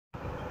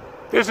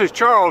This is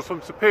Charles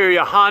from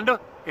Superior Honda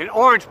in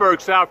Orangeburg,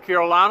 South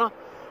Carolina,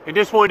 and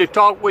just wanted to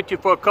talk with you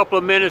for a couple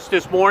of minutes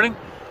this morning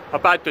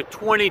about the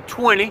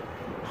 2020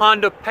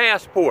 Honda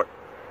Passport.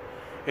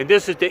 And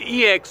this is the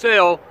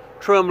EXL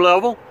trim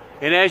level,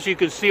 and as you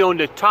can see on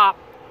the top,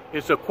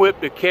 it's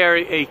equipped to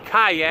carry a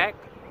kayak,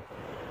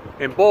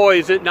 and boy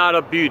is it not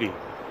a beauty.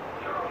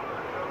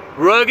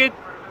 Rugged,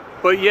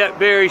 but yet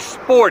very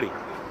sporty.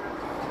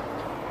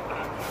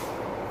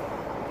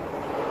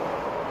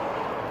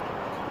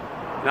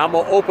 Now I'm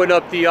going to open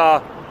up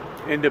the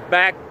in the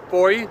back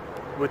for you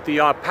with the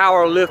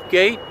power lift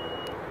gate.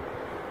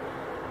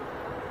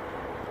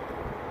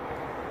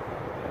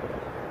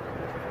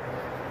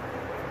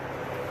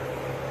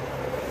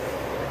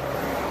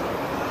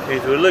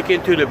 As we look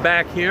into the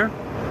back here,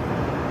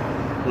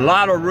 a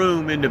lot of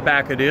room in the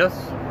back of this.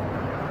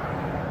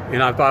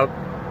 And if I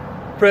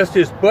press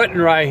this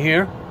button right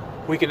here,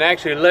 we can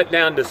actually let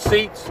down the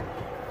seats,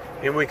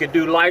 and we can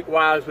do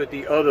likewise with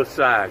the other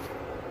side.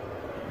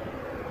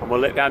 I'm going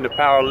to let down the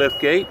power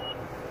lift gate.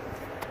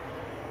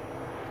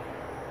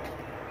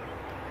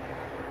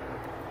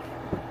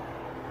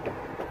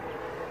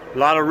 A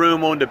lot of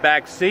room on the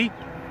back seat.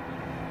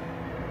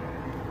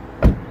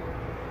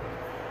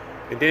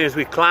 And then as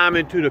we climb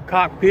into the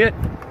cockpit,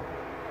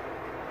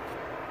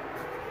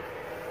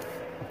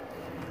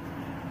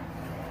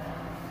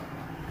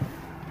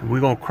 we're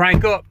going to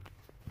crank up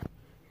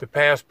the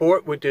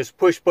Passport with this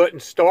push button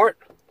start.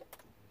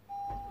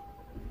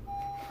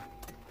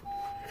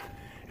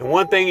 And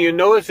one thing you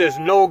notice, there's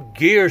no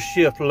gear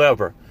shift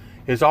lever.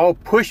 It's all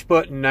push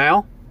button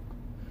now.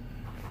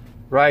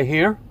 Right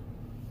here.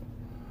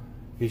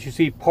 As you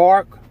see,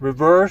 park,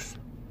 reverse,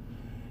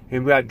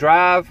 and we got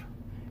drive,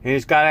 and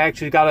it's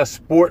actually got a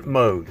sport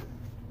mode.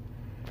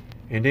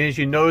 And then as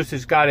you notice,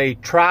 it's got a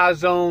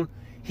tri-zone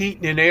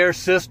heating and air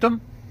system.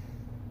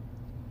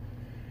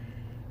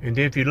 And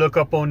then if you look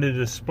up on the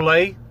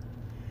display,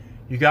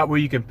 you got where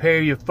you can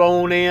pair your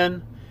phone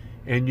in,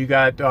 and you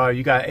got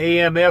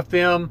AM,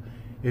 FM.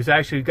 It's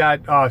actually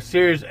got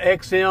Sirius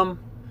XM.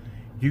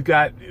 You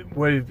got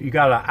where you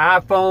got an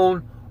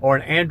iPhone or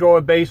an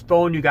Android-based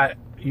phone. You got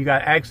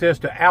access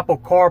to Apple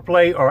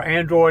CarPlay or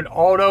Android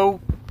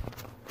Auto.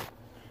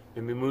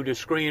 Let me move the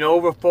screen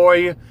over for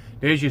you.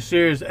 There's your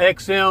Sirius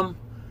XM,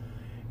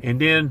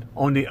 and then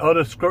on the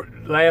other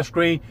last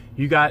screen,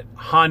 you got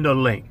Honda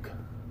Link.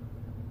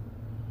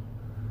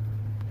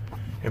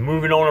 And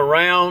moving on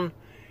around,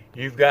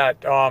 you've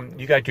got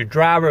your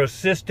driver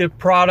assistive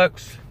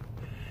products.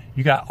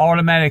 You got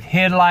automatic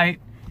headlight.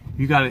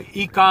 You got an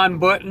Econ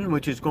button,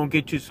 which is going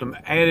to get you some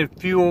added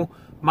fuel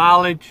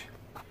mileage.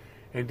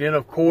 And then,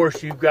 of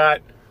course, you've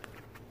got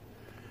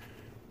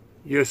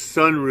your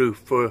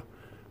sunroof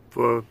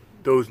for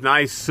those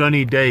nice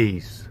sunny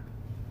days.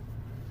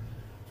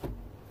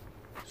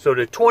 So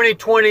the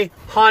 2020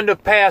 Honda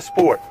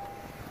Passport.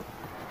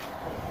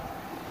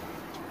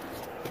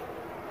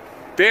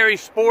 Very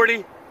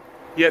sporty,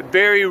 yet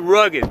very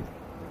rugged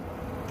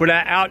for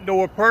that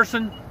outdoor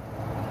person.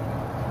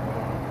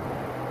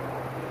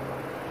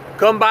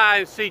 Come by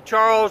and see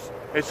Charles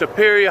at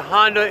Superior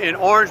Honda in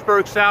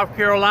Orangeburg, South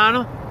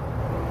Carolina.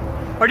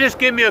 Or just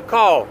give me a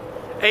call,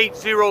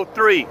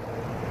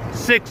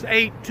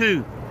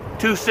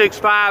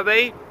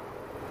 803-682-2658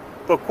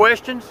 for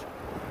questions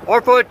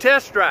or for a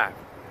test drive.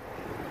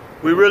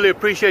 We really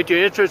appreciate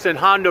your interest in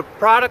Honda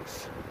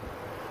products.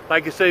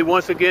 Like I say,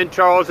 once again,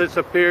 Charles at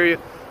Superior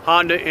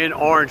Honda in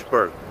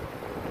Orangeburg.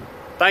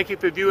 Thank you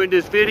for viewing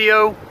this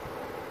video,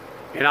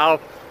 and I'll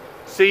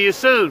see you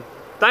soon.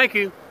 Thank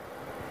you.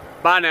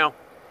 Bye now.